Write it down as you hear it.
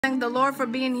Thank the Lord for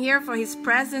being here, for his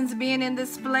presence being in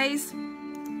this place,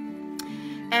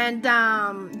 and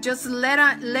just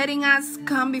letting us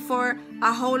come before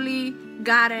a holy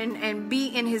God and be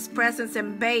in his presence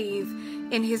and bathe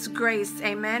in his grace,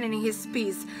 amen, and in his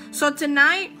peace. So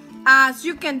tonight, as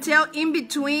you can tell, in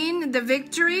between the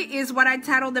victory is what I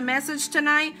titled the message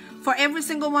tonight. For every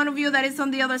single one of you that is on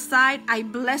the other side, I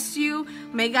bless you.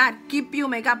 May God keep you.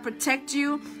 May God protect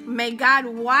you. May God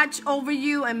watch over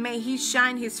you, and may he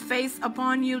shine his face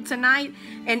upon you tonight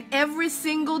and every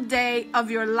single day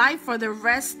of your life for the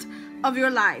rest of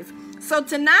your life. So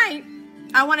tonight,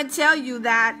 I want to tell you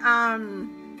that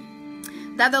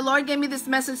that the Lord gave me this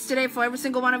message today for every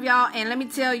single one of y'all. And let me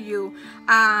tell you,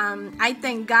 I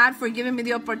thank God for giving me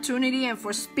the opportunity and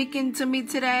for speaking to me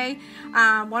today.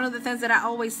 One of the things that I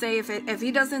always say, if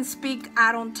he doesn't speak,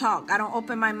 I don't talk. I don't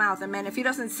open my mouth. Amen. If he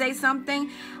doesn't say something,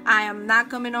 I am not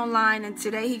coming online. And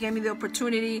today he gave me the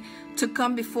opportunity to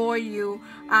come before you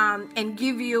and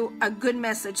give you a good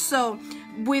message. So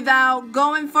without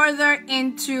going further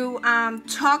into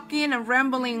talking and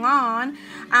rambling on,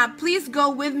 please go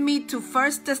with me to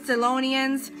 1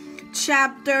 Thessalonians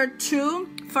chapter 2.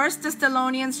 1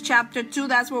 Thessalonians chapter 2,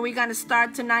 that's where we're going to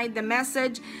start tonight, the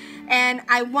message. And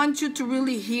I want you to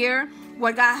really hear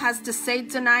what God has to say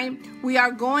tonight. We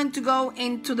are going to go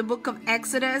into the book of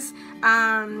Exodus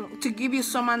to give you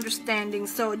some understanding.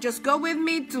 So just go with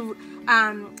me to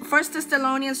 1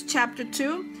 Thessalonians chapter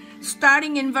 2,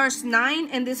 starting in verse 9.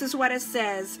 And this is what it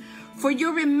says. For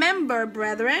you remember,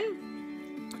 brethren,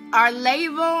 our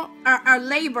labor,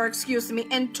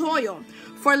 and toil,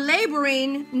 for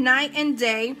laboring night and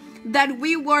day, that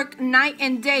we work night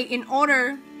and day in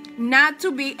order not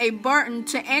to be a burden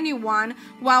to anyone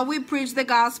while we preach the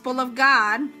gospel of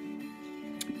God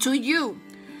to you.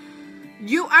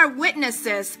 You are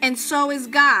witnesses, and so is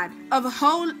God, of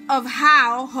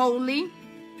how holy,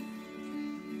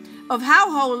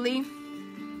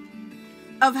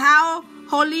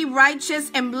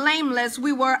 righteous, and blameless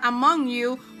we were among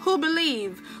you who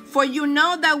believe. For you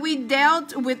know that we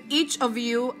dealt with each of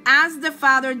you as the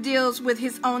father deals with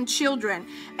his own children,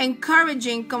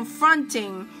 encouraging,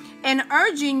 confronting, and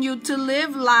urging you to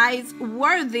live lives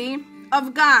worthy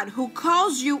of God, who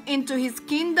calls you into his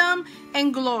kingdom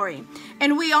and glory.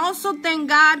 And we also thank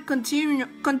God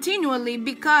continually,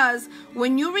 because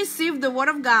when you received the word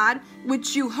of God,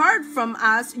 which you heard from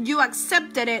us, you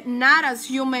accepted it not as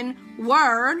human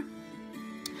word,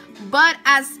 but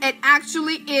as it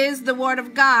actually is, the word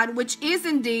of God, which is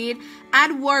indeed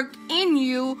at work in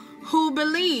you who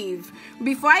believe.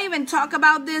 Before I even talk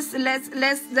about this,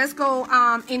 let's go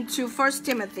into 1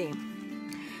 Timothy.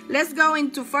 Let's go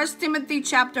into 1 Timothy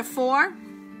chapter 4.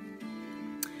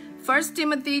 1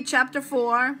 Timothy chapter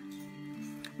 4,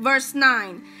 verse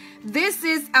 9. This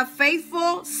is a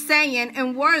faithful saying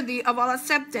and worthy of all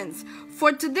acceptance.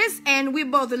 For to this end we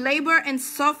both labor and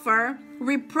suffer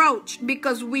reproach,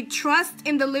 because we trust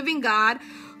in the living God,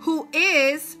 who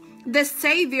is the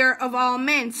Savior of all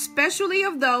men, especially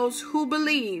of those who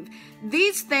believe.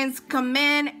 These things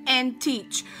command and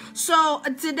teach. So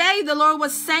today the Lord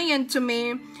was saying to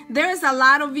me, there's a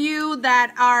lot of you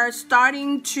that are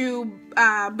starting to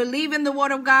believe in the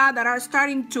word of God, that are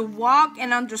starting to walk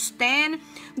and understand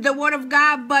the word of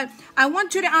God. But I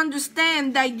want you to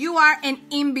understand that you are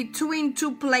in between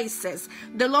two places.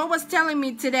 The Lord was telling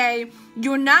me today,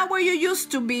 you're not where you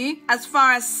used to be as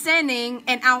far as sinning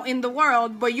and out in the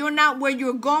world, but you're not where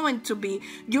you're going to be.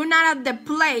 You're not at the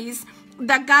place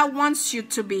that God wants you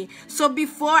to be. So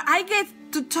before I get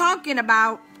to talking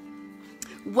about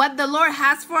what the Lord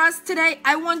has for us today,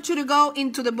 I want you to go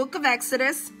into the book of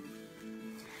Exodus.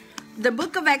 The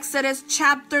book of Exodus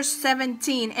chapter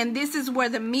 17. And this is where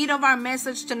the meat of our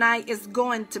message tonight is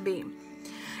going to be.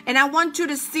 And I want you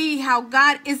to see how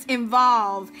God is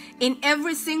involved in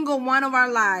every single one of our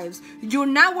lives. You're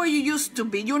not where you used to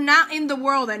be. You're not in the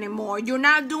world anymore. You're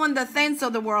not doing the things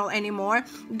of the world anymore.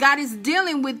 God is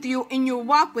dealing with you in your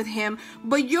walk with him,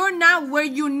 but you're not where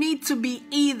you need to be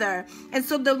either. And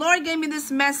so the Lord gave me this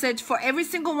message for every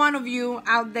single one of you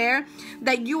out there,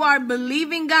 that you are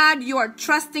believing God, you are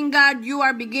trusting God, you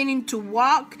are beginning to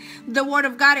walk the word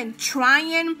of God and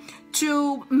trying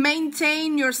to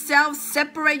maintain yourself,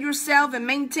 separate yourself, and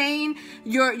maintain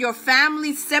your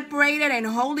family separated and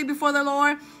holy before the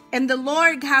Lord. And the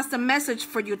Lord has a message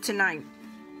for you tonight.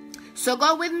 So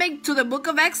go with me to the book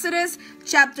of Exodus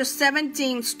chapter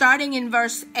 17, starting in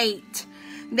verse 8.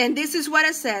 Then this is what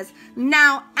it says.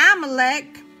 Now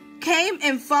Amalek came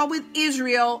and fought with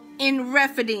Israel in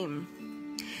Rephidim.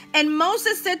 And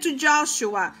Moses said to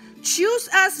Joshua, choose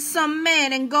us some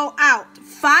men and go out,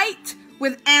 fight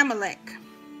with Amalek.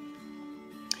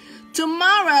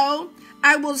 Tomorrow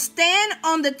I will stand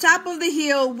on the top of the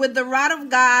hill with the rod of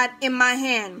God in my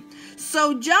hand.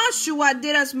 So Joshua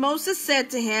did as Moses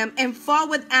said to him and fought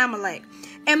with Amalek.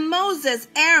 And Moses,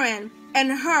 Aaron,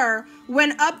 and Hur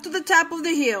went up to the top of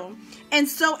the hill. And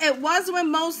so it was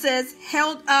when Moses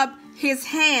held up his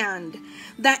hand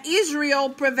that Israel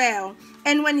prevailed.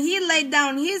 And when he laid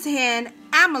down his hand,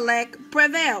 Amalek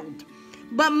prevailed.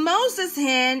 But Moses'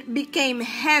 hand became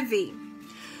heavy.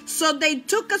 So they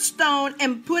took a stone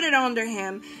and put it under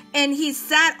him, and he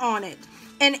sat on it.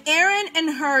 And Aaron and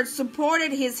Hur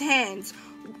supported his hands,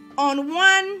 on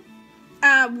one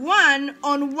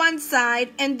on one side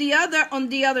and the other on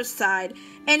the other side.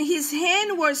 And his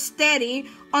hands were steady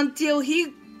until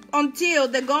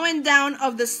the going down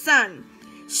of the sun.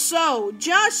 So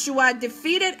Joshua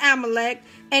defeated Amalek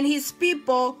and his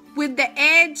people with the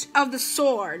edge of the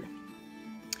sword.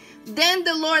 Then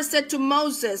the Lord said to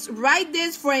Moses, write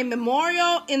this for a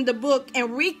memorial in the book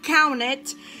and recount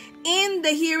it in the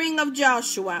hearing of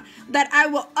Joshua, that I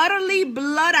will utterly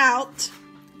blot out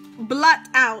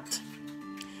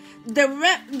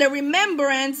the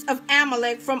remembrance of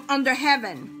Amalek from under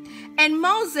heaven. And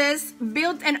Moses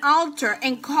built an altar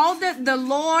and called it, the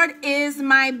Lord is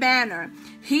my banner.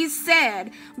 He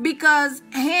said, because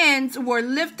hands were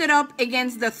lifted up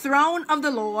against the throne of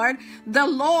the Lord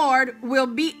will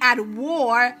be at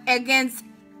war against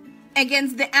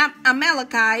the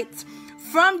Amalekites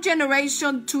from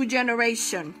generation to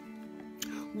generation.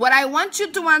 What I want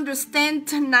you to understand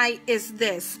tonight is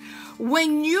this.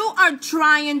 When you are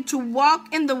trying to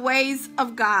walk in the ways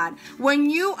of God,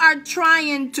 when you are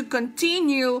trying to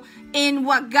continue in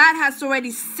what God has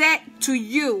already said to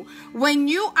you, when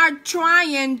you are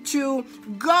trying to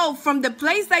go from the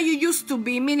place that you used to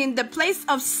be, meaning the place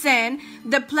of sin,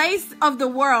 the place of the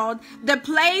world, the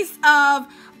place of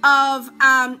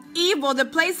evil, the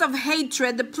place of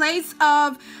hatred, the place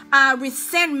of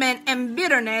resentment and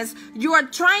bitterness, you are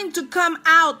trying to come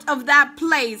out of that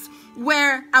place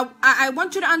where I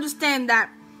want you to understand that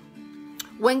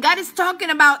when God is talking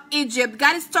about Egypt,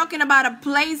 God is talking about a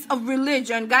place of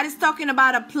religion. God is talking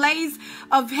about a place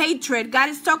of hatred. God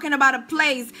is talking about a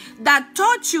place that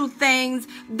taught you things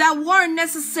that weren't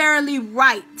necessarily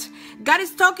right. God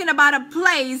is talking about a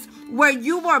place where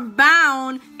you were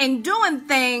bound and doing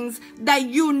things that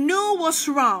you knew was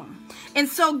wrong. And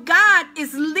so God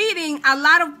is leading a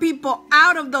lot of people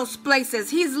out of those places.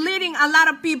 He's leading a lot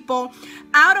of people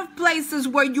out of places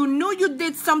where you knew you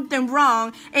did something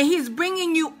wrong, and he's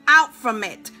bringing you out from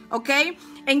it, okay?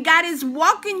 And God is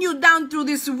walking you down through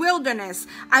this wilderness.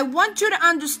 I want you to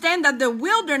understand that the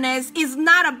wilderness is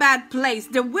not a bad place.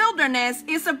 The wilderness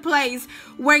is a place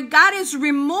where God is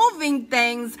removing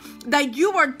things that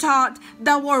you were taught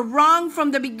that were wrong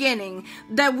from the beginning.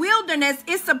 The wilderness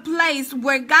is a place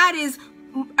where God is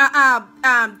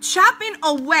chopping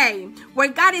away, where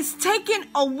God is taking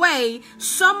away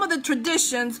some of the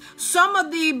traditions, some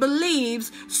of the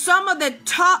beliefs, some of the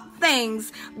taught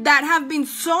things that have been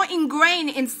so ingrained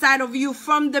inside of you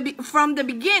from the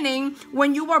beginning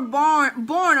when you were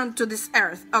born onto this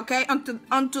earth, okay,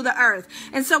 onto the earth.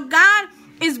 And so God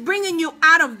is bringing you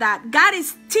out of that. God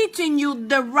is teaching you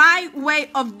the right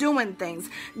way of doing things.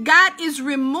 God is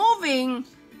removing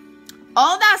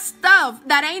all that stuff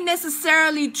that ain't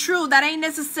necessarily true, that ain't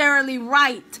necessarily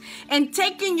right, and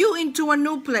taking you into a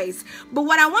new place. But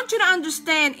what I want you to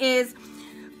understand is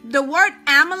the word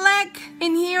Amalek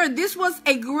in here, this was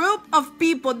a group of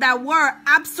people that were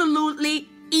absolutely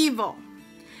evil.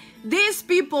 These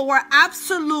people were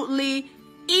absolutely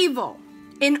evil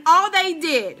in all they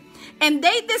did. And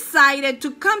they decided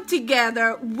to come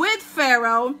together with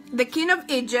Pharaoh, the king of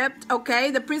Egypt,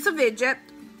 okay, the prince of Egypt,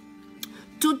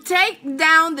 to take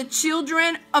down the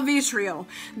children of Israel.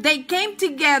 They came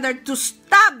together to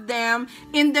stop them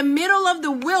in the middle of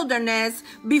the wilderness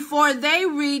before they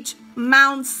reached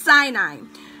Mount Sinai.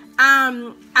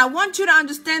 I want you to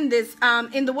understand this.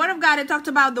 In the Word of God, it talked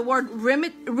about the word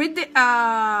Rephidim,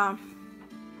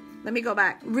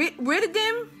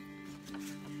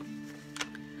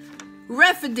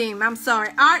 I'm sorry.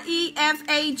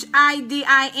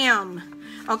 Refhidim.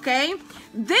 Okay?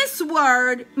 This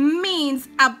word means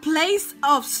a place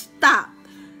of stop.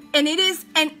 And it is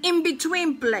an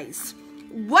in-between place.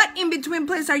 What in-between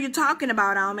place are you talking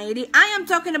about, Almighty? I am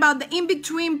talking about the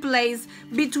in-between place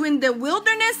between the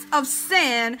wilderness of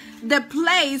sin, the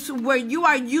place where you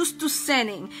are used to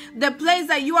sinning, the place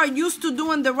that you are used to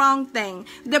doing the wrong thing,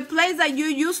 the place that you're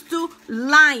used to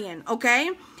lying,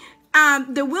 okay?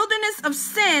 The wilderness of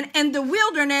sin and the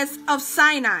wilderness of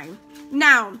Sinai.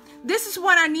 Now, this is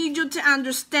what I need you to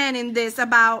understand in this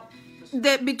about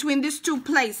between these two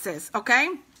places, okay?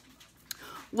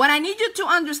 What I need you to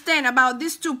understand about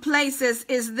these two places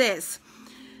is this.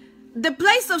 The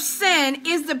place of sin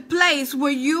is the place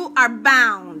where you are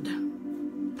bound.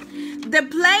 The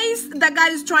place that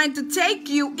God is trying to take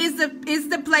you is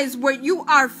the place where you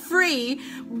are free,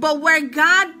 but where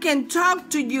God can talk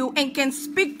to you and can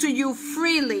speak to you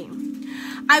freely.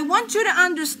 I want you to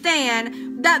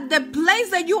understand that the place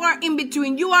that you are in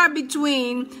between, you are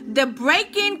between the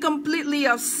breaking completely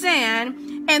of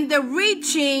sin and the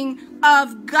reaching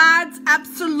of God's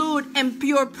absolute and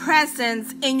pure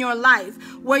presence in your life,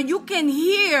 where you can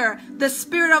hear the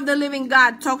Spirit of the living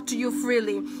God talk to you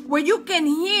freely, where you can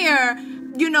hear,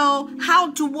 how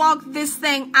to walk this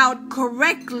thing out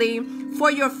correctly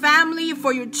for your family,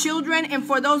 for your children, and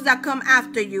for those that come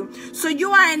after you. So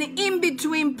you are in an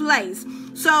in-between place.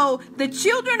 So the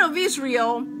children of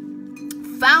Israel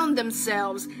found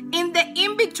themselves in the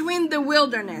in-between the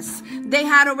wilderness. They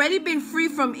had already been free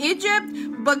from Egypt,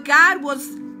 but God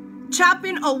was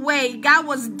chopping away. God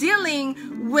was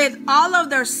dealing with all of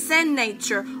their sin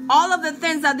nature, all of the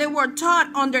things that they were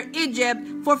taught under Egypt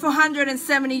for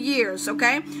 470 years,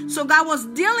 okay? So God was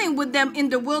dealing with them in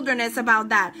the wilderness about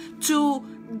that, to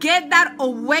get that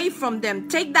away from them,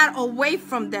 take that away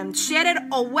from them, shed it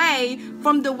away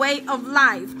from the way of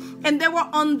life. And they were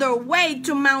on their way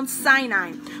to Mount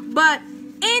Sinai. But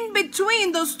in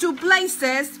between those two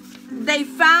places, they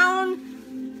found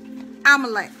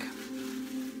Amalek.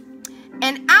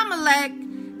 And Amalek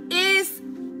is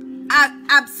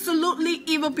absolutely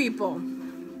evil people.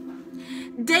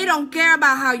 They don't care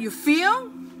about how you feel.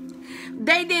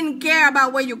 They didn't care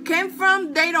about where you came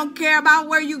from. They don't care about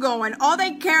where you're going. All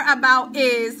they care about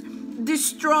is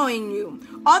destroying you.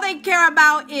 All they care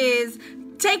about is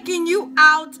taking you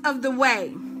out of the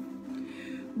way.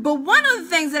 But one of the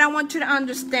things that I want you to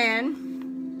understand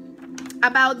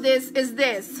about this is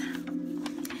this.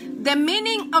 The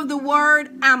meaning of the word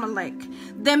Amalek.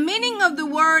 The meaning of the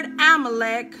word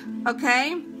Amalek,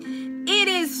 okay? It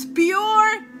is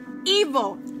pure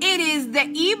evil. It is the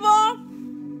evil.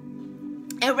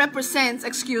 It represents,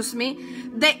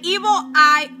 the evil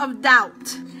eye of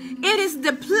doubt. It is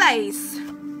the place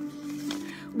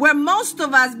where most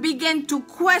of us begin to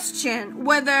question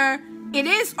whether it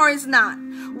is or is not,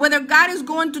 whether God is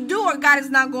going to do or God is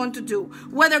not going to do,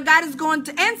 whether God is going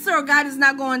to answer or God is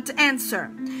not going to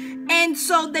answer. And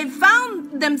so they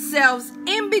found themselves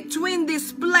in between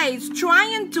this place,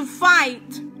 trying to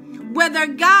fight whether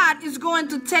God is going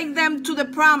to take them to the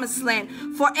promised land.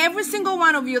 For every single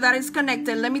one of you that is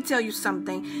connected, let me tell you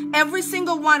something. Every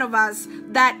single one of us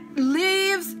that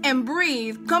lives and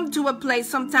breathes come to a place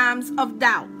sometimes of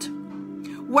doubt.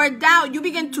 Where doubt, you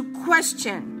begin to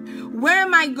question, where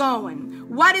am I going?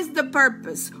 What is the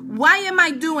purpose? Why am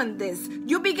I doing this?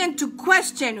 You begin to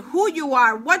question who you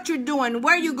are, what you're doing,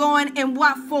 where you're going, and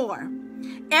what for.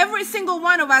 Every single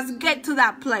one of us get to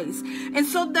that place. And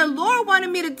so the Lord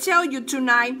wanted me to tell you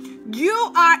tonight, you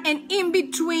are an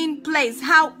in-between place.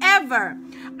 However,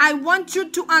 I want you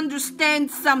to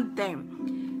understand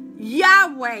something.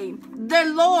 Yahweh, the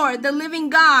Lord, the living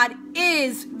God,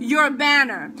 is your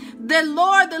banner. The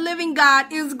Lord, the living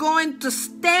God, is going to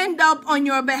stand up on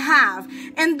your behalf.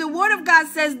 And the word of God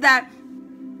says that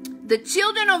the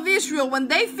children of Israel, when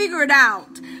they figured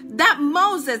out that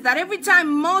every time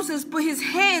Moses put his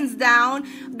hands down,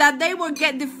 that they were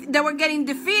getting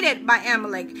defeated by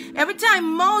Amalek. Every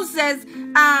time Moses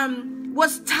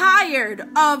was tired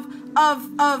of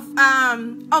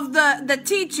the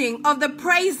teaching, of the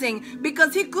praising,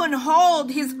 because he couldn't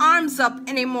hold his arms up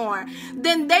anymore,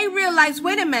 then they realized,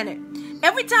 wait a minute.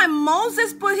 Every time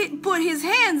Moses put his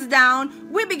hands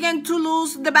down, we began to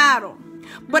lose the battle.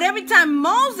 But every time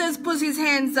Moses puts his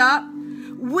hands up,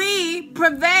 we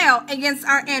prevail against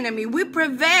our enemy. We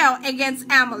prevail against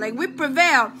Amalek. We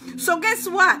prevail. So guess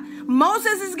what?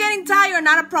 Moses is getting tired,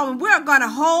 not a problem. We are going to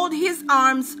hold his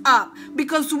arms up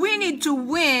because we need to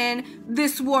win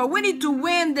this war. We need to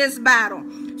win this battle.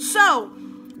 So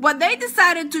what they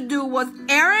decided to do was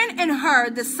Aaron and Hur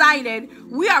decided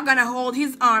we are going to hold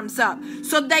his arms up.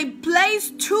 So they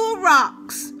placed 2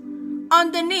 rocks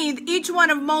underneath each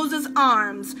one of Moses'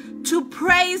 arms to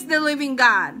praise the living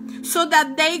God so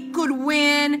that they could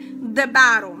win the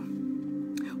battle.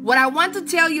 What I want to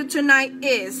tell you tonight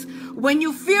is, when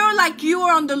you feel like you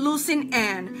are on the losing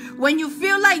end, when you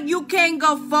feel like you can't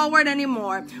go forward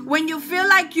anymore, when you feel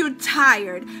like you're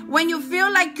tired, when you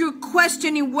feel like you're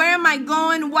questioning, where am I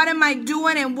going, what am I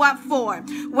doing, and what for?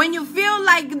 When you feel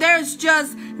like there's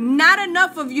just not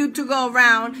enough of you to go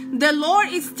around, the Lord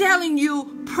is telling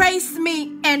you, praise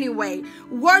me anyway,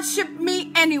 worship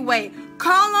me anyway,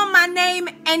 call on my name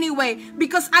anyway,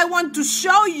 because I want to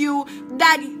show you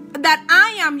that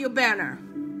I am your banner.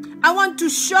 I want to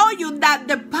show you that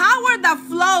the power that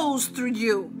flows through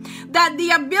you, that the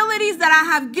abilities that I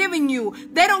have given you,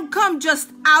 they don't come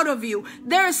just out of you.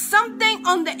 There is something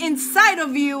on the inside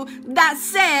of you that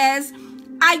says,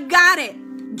 I got it.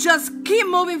 Just keep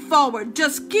moving forward.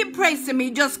 Just keep praising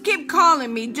me. Just keep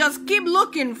calling me. Just keep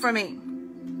looking for me.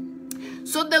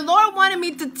 So the Lord wanted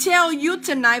me to tell you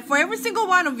tonight, for every single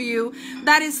one of you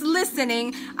that is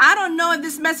listening, I don't know if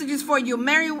this message is for you.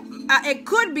 Mary, it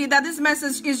could be that this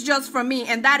message is just for me,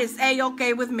 and that is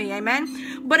A-okay with me,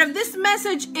 amen? But if this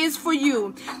message is for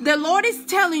you, the Lord is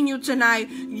telling you tonight,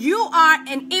 you are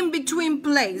an in-between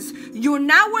place. You're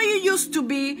not where you used to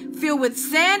be, filled with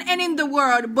sin and in the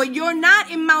world, but you're not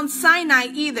in Mount Sinai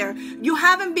either. You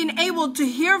haven't been able to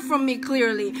hear from me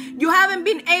clearly. You haven't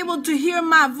been able to hear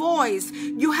my voice.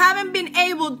 You haven't been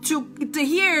able to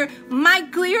hear my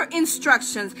clear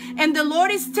instructions. And the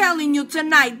Lord is telling you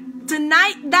tonight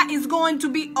that is going to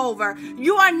be over.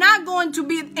 You are not going to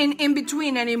be in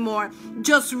between anymore.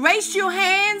 Just raise your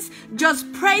hands.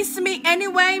 Just praise me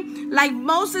anyway, like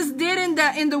Moses did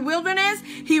in the wilderness.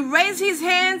 He raised his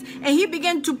hands and he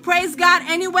began to praise God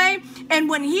anyway. And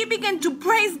when he began to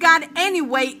praise God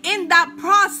anyway in that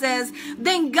process,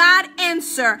 then God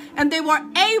answered, and they were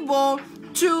able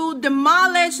to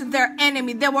demolish their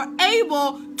enemy. They were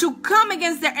able to come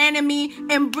against their enemy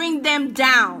and bring them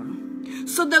down.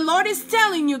 So the Lord is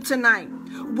telling you tonight,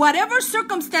 whatever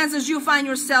circumstances you find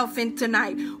yourself in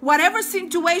tonight, whatever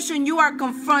situation you are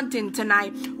confronting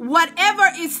tonight, whatever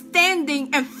is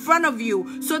standing in front of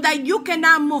you so that you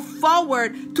cannot move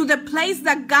forward to the place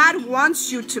that God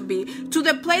wants you to be, to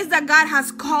the place that God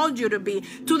has called you to be,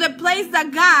 to the place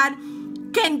that God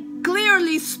can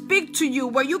clearly speak to you,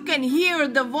 where you can hear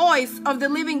the voice of the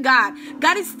living God.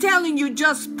 God is telling you,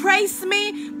 just praise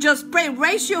me, just pray,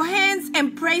 raise your hands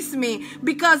and praise me,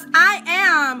 because I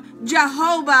am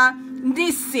Jehovah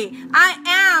Nissi. I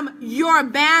am your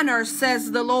banner,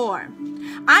 says the Lord.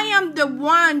 I am the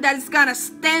one that is gonna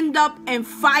stand up and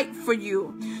fight for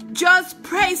you. Just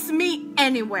praise me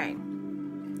anyway.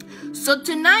 So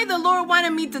tonight the Lord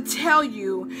wanted me to tell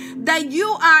you that you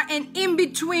are an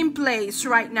in-between place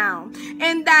right now,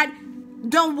 and that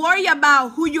don't worry about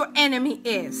who your enemy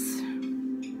is.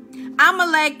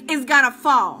 Amalek is gonna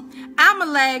fall.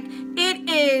 Amalek, it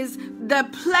is the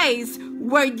place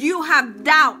where you have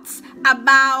doubts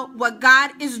about what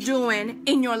God is doing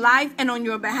in your life and on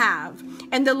your behalf.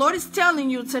 And the Lord is telling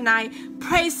you tonight,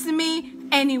 praise me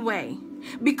anyway,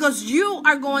 because you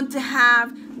are going to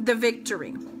have the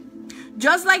victory.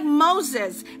 Just like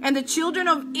Moses and the children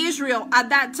of Israel at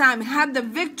that time had the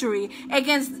victory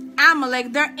against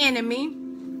Amalek, their enemy,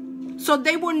 so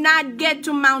they will not get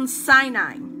to Mount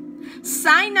Sinai.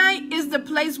 Sinai is the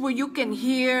place where you can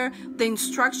hear the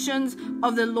instructions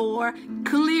of the Lord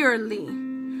clearly,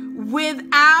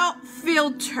 without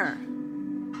filter.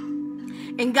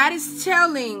 And God is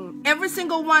telling every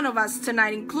single one of us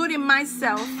tonight, including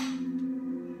myself,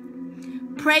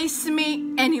 praise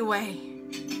me anyway.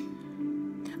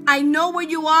 I know where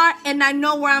you are and I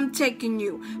know where I'm taking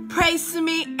you. Praise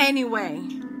me anyway.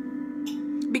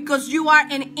 Because you are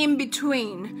an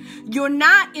in-between. You're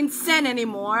not in sin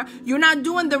anymore. You're not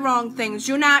doing the wrong things.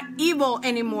 You're not evil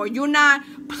anymore. You're not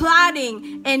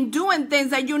plotting and doing things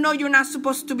that you know you're not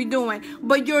supposed to be doing.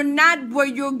 But you're not where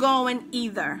you're going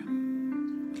either.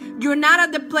 You're not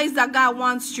at the place that God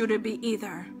wants you to be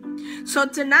either. So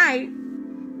tonight,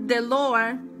 the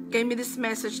Lord gave me this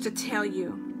message to tell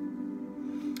you.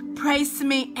 Praise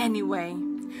me anyway.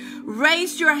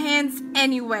 Raise your hands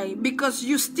anyway, because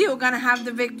you're still going to have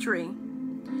the victory.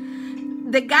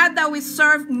 The God that we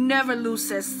serve never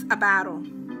loses a battle.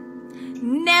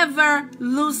 Never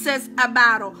loses a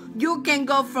battle. You can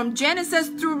go from Genesis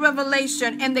through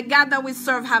Revelation, and the God that we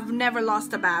serve have never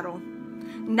lost a battle.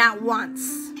 Not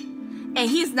once. And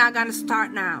he's not going to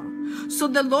start now. So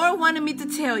the Lord wanted me to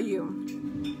tell you,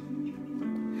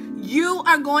 you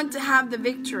are going to have the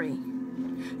victory.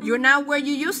 You're not where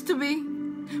you used to be,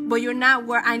 but you're not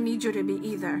where I need you to be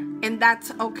either. And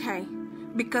that's okay,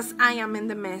 because I am in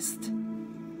the midst.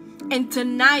 And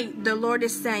tonight, the Lord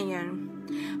is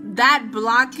saying, that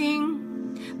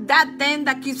blocking, that thing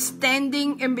that keeps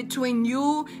standing in between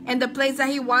you and the place that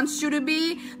he wants you to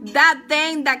be, that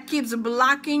thing that keeps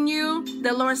blocking you,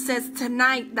 the Lord says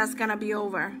tonight, that's going to be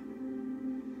over.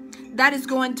 That is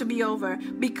going to be over,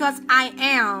 because I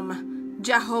am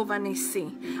Jehovah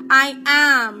Nissi. I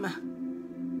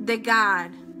am the God,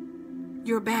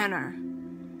 your banner.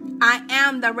 I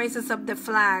am that raises up the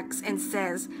flags and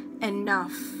says,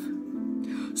 enough.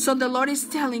 So the Lord is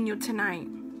telling you tonight,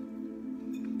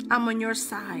 I'm on your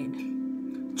side.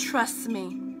 Trust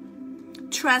me.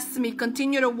 Trust me.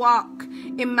 Continue to walk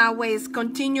in my ways.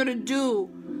 Continue to do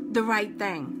the right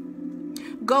thing.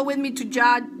 Go with me to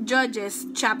Judges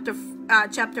chapter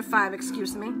 5.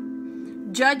 Excuse me.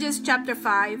 Judges chapter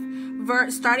 5,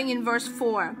 starting in verse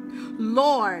 4.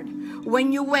 Lord,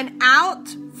 when you went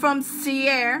out from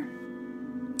Seir,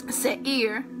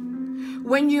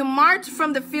 when you marched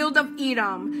from the field of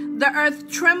Edom, the earth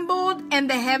trembled and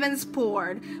the heavens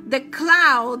poured. The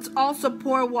clouds also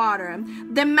pour water.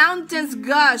 The mountains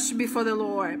gush before the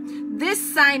Lord. This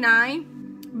Sinai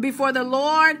before the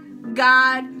Lord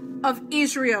God of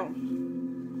Israel.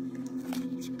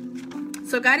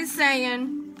 So God is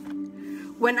saying,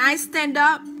 when I stand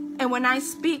up and when I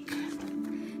speak,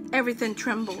 everything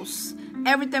trembles.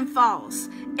 Everything falls.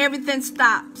 Everything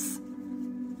stops.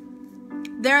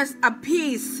 There's a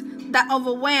peace that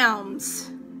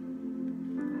overwhelms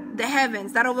the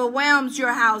heavens, that overwhelms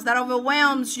your house, that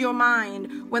overwhelms your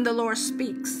mind when the Lord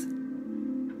speaks.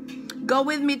 Go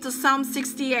with me to Psalm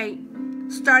 68,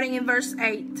 starting in verse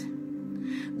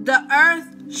 8. The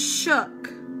earth shook.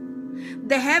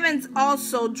 The heavens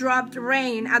also dropped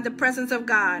rain at the presence of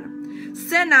God.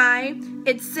 Sinai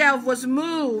itself was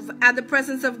moved at the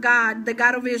presence of God, the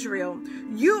God of Israel.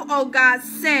 You, O God,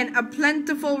 sent a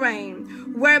plentiful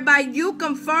rain, whereby you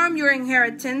confirm your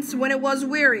inheritance when it was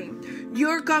weary.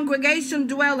 Your congregation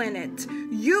dwell in it.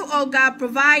 You, O God,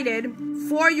 provided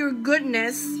for your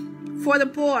goodness for the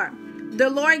poor. The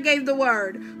Lord gave the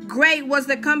word. Great was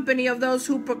the company of those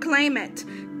who proclaim it.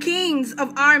 Kings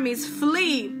of armies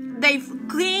flee.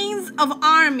 Kings of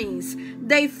armies,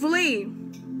 they flee.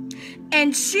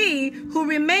 And she who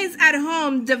remains at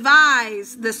home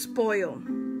divides the spoil.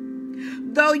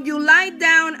 Though you lie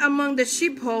down among the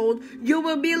sheepfold, you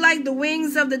will be like the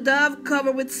wings of the dove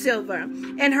covered with silver,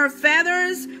 and her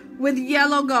feathers with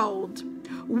yellow gold.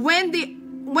 When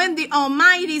the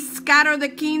Almighty scattered the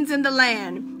kings in the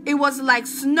land, it was like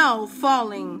snow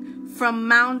falling from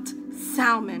Mount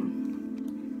Salmon.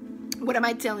 What am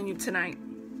I telling you tonight?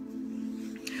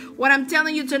 What I'm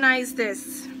telling you tonight is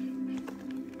this.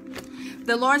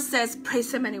 The Lord says,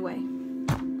 praise Him anyway.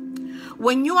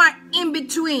 When you are in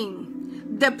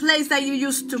between the place that you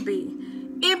used to be,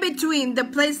 in between the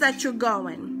place that you're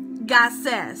going, God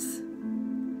says,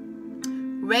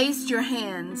 raise your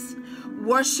hands.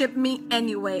 Worship me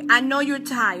anyway. I know you're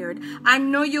tired. I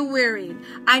know you're wearied.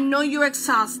 I know you're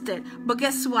exhausted. But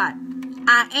guess what?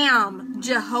 I am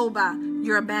Jehovah,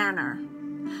 your banner.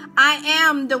 I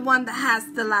am the one that has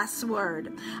the last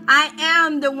word. I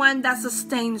am the one that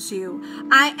sustains you.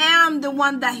 I am the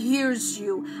one that hears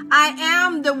you. I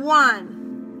am the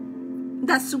one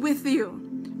that's with you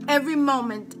every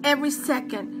moment, every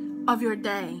second of your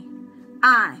day.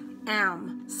 I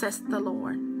am, says the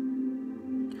Lord.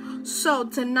 So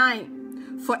tonight,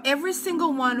 for every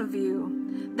single one of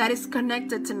you that is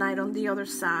connected tonight on the other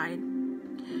side,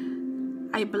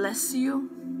 I bless you.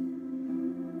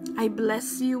 I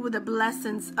bless you with the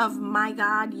blessings of my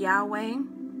God, Yahweh.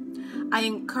 I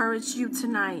encourage you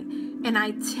tonight, and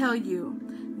I tell you,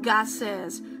 God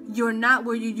says, you're not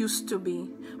where you used to be,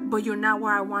 but you're not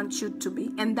where I want you to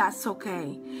be, and that's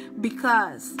okay,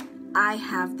 because I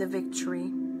have the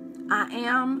victory. I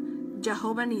am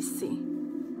Jehovah Nissi.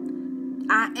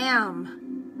 I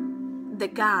am the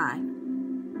God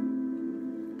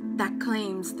that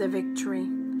claims the victory.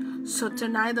 So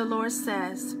tonight the Lord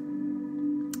says,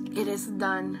 it is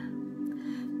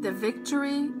done. The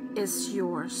victory is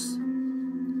yours.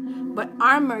 But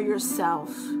armor yourself.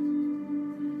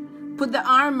 Put the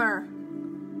armor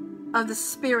of the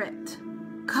Spirit.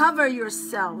 Cover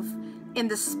yourself in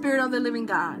the Spirit of the living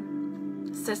God,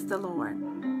 says the Lord.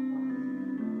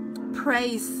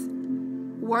 Praise,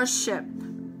 worship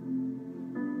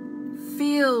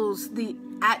fills the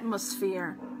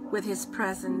atmosphere with His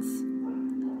presence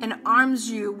and arms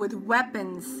you with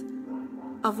weapons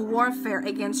of warfare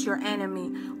against your enemy,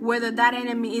 whether that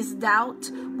enemy is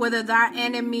doubt, whether that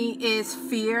enemy is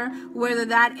fear, whether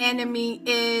that enemy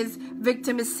is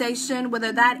victimization,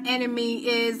 whether that enemy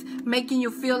is making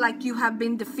you feel like you have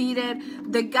been defeated.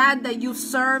 The God that you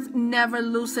serve never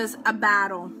loses a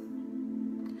battle.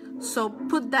 So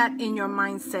put that in your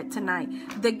mindset tonight.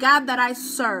 The God that I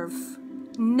serve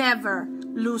never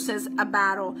loses a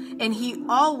battle, and He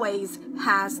always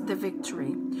has the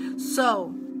victory.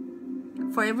 So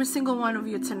for every single one of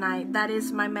you tonight, that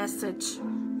is my message.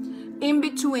 In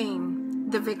between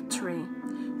the victory.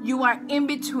 You are in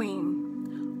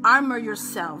between. Armor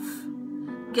yourself.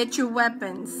 Get your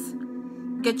weapons.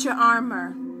 Get your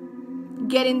armor.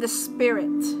 Get in the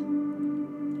Spirit.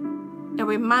 And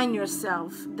remind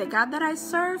yourself, the God that I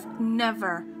serve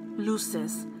never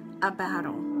loses a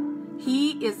battle.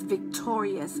 He is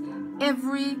victorious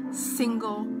every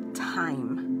single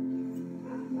time.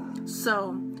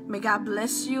 So may God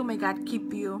bless you. May God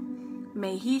keep you.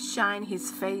 May He shine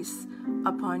His face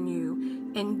upon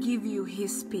you and give you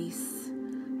His peace.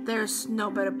 There's no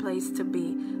better place to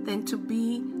be than to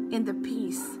be in the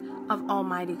peace of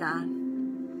Almighty God.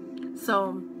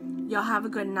 So y'all have a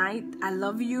good night. I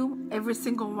love you, every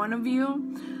single one of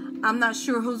you. I'm not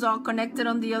sure who's all connected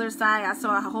on the other side. I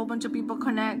saw a whole bunch of people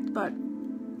connect, but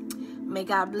may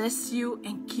God bless you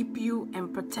and keep you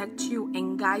and protect you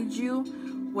and guide you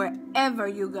wherever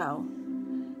you go.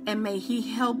 And may He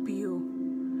help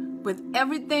you with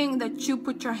everything that you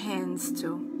put your hands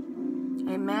to.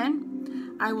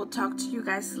 Amen. I will talk to you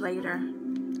guys later.